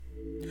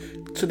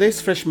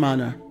Today's fresh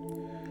manna,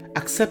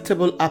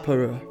 acceptable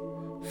apparel,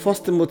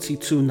 1 Timothy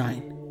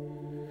 2:9.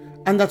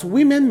 And that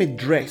women may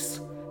dress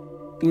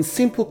in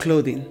simple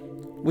clothing,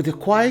 with a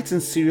quiet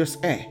and serious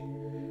air,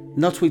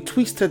 not with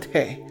twisted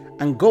hair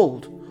and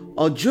gold,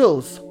 or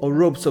jewels or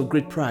robes of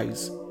great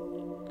price.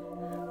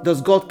 Does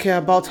God care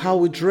about how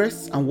we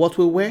dress and what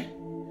we wear?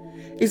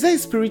 Is there a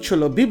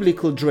spiritual or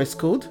biblical dress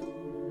code?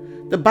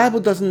 The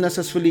Bible doesn't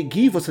necessarily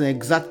give us an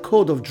exact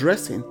code of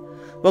dressing,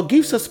 but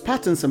gives us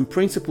patterns and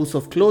principles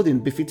of clothing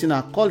befitting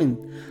our calling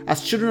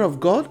as children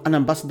of God and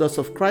ambassadors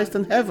of Christ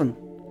in heaven.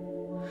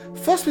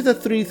 1 Peter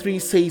 3:3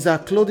 says our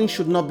clothing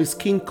should not be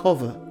skin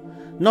cover,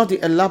 not the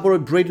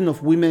elaborate braiding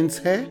of women's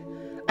hair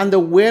and the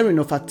wearing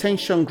of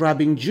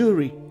attention-grabbing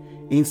jewelry.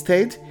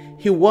 Instead,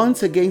 he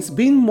warns against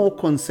being more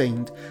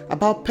concerned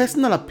about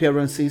personal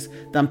appearances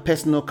than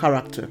personal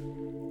character.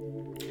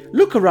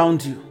 Look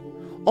around you.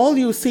 All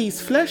you see is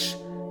flesh,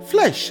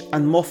 flesh,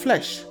 and more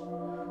flesh.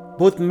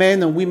 Both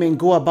men and women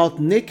go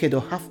about naked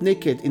or half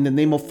naked in the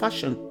name of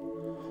fashion.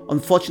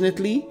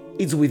 Unfortunately,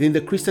 it's within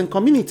the Christian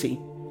community,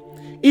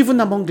 even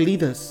among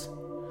leaders.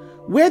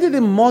 Where did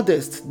a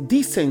modest,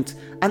 decent,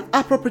 and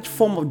appropriate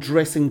form of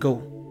dressing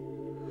go?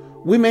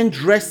 Women's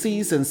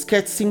dresses and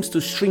skirts seems to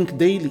shrink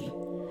daily.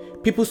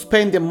 People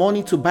spend their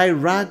money to buy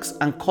rags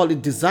and call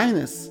it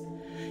designers.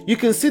 You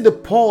can see the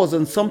pores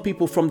on some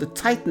people from the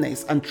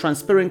tightness and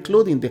transparent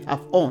clothing they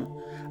have on,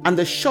 and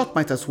the shirt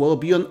might as well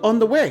be on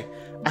underwear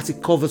as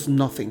it covers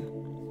nothing.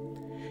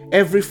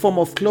 Every form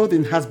of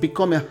clothing has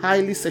become a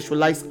highly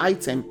sexualized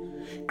item,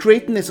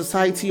 creating a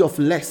society of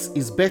less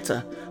is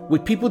better,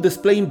 with people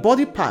displaying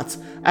body parts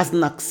as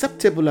an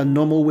acceptable and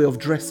normal way of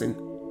dressing.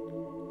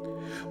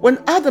 When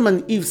Adam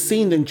and Eve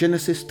sinned in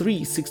Genesis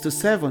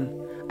 3:6-7,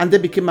 and they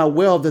became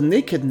aware of the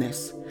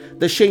nakedness,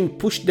 the shame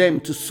pushed them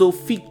to sew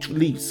fig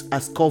leaves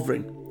as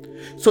covering.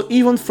 So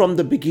even from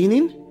the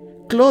beginning,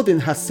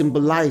 clothing has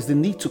symbolized the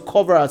need to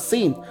cover our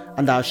sin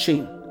and our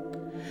shame.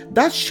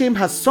 That shame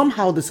has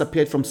somehow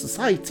disappeared from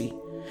society,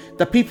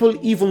 that people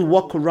even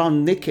walk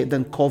around naked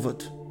and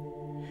covered.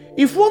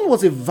 If one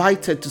was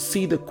invited to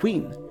see the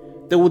queen,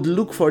 they would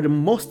look for the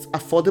most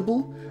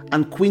affordable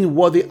and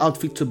queen-worthy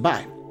outfit to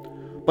buy.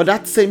 But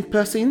that same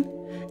person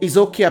is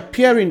okay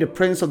appearing in the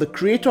presence of the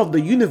creator of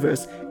the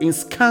universe in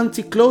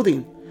scanty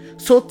clothing,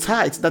 so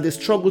tight that they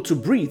struggle to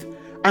breathe,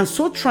 and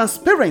so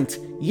transparent,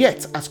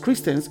 yet as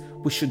Christians,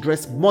 we should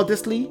dress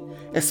modestly,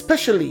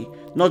 especially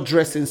not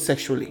dressing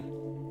sexually.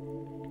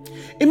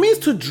 It means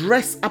to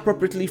dress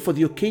appropriately for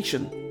the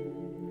occasion.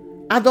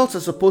 Adults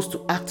are supposed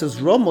to act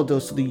as role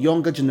models to the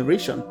younger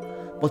generation,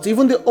 but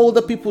even the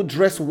older people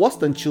dress worse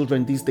than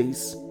children these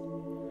days.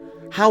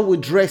 How we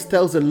dress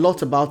tells a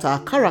lot about our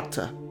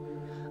character.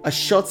 A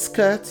short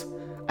skirt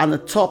and a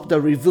top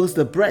that reveals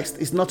the breast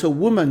is not a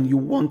woman you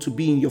want to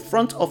be in your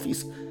front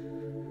office.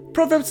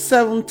 Proverbs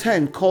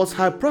 7:10 calls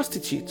her a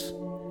prostitute.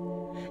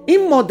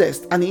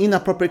 Immodest and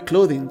inappropriate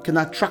clothing can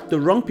attract the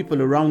wrong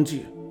people around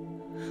you.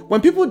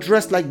 When people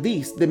dress like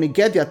this, they may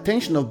get the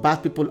attention of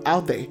bad people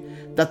out there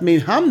that may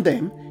harm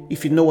them,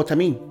 if you know what I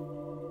mean.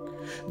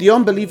 The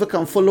unbeliever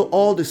can follow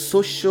all the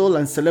social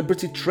and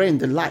celebrity trend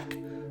they like,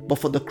 but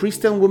for the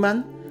Christian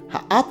woman,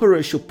 her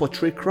apparel should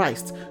portray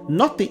Christ,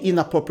 not the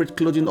inappropriate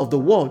clothing of the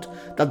world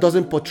that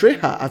doesn't portray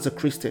her as a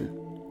Christian.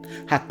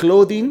 Her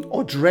clothing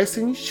or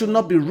dressing should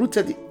not be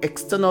rooted in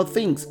external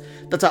things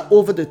that are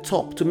over the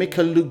top to make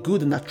her look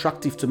good and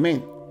attractive to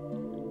men.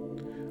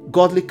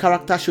 Godly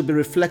character should be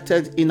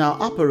reflected in our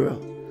apparel.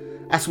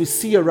 As we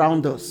see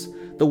around us,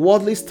 the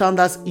worldly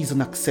standards is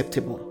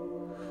unacceptable.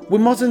 We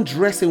mustn't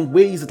dress in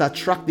ways that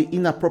attract the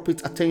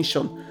inappropriate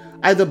attention,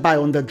 either by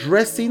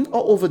underdressing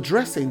or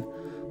overdressing,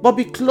 but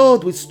be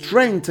clothed with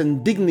strength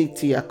and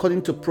dignity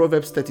according to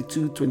Proverbs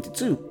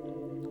 32:22.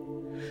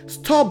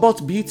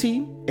 Store-bought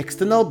beauty,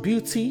 external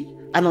beauty,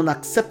 and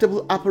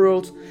unacceptable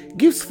apparel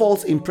gives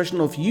false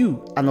impression of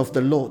you and of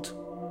the Lord.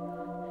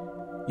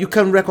 You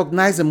can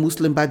recognize a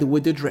Muslim by the way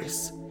they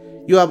dress.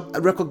 You have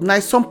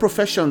recognized some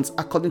professions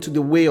according to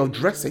the way of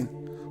dressing.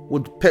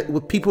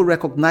 Would people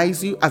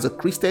recognize you as a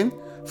Christian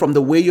from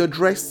the way you're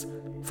dressed,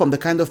 from the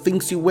kind of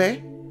things you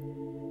wear?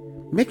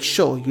 Make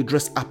sure you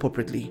dress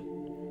appropriately.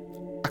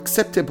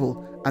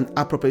 Acceptable and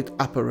appropriate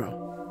apparel.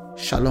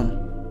 Shalom.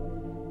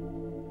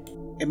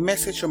 A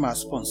message from our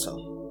sponsor.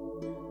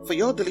 For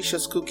your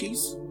delicious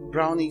cookies,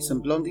 brownies,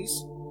 and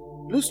blondies,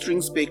 Blue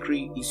Strings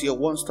Bakery is your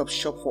one-stop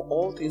shop for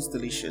all things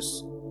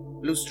delicious.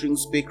 Blue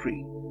Strings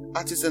Bakery,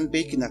 artisan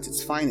baking at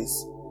its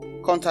finest.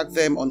 Contact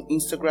them on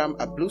Instagram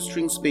at Blue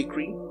Strings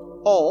Bakery,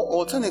 or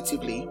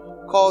alternatively,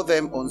 call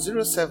them on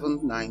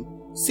 079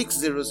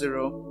 600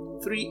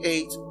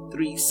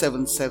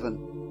 38377.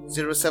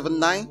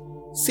 079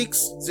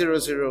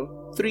 600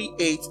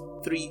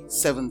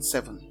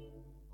 38377.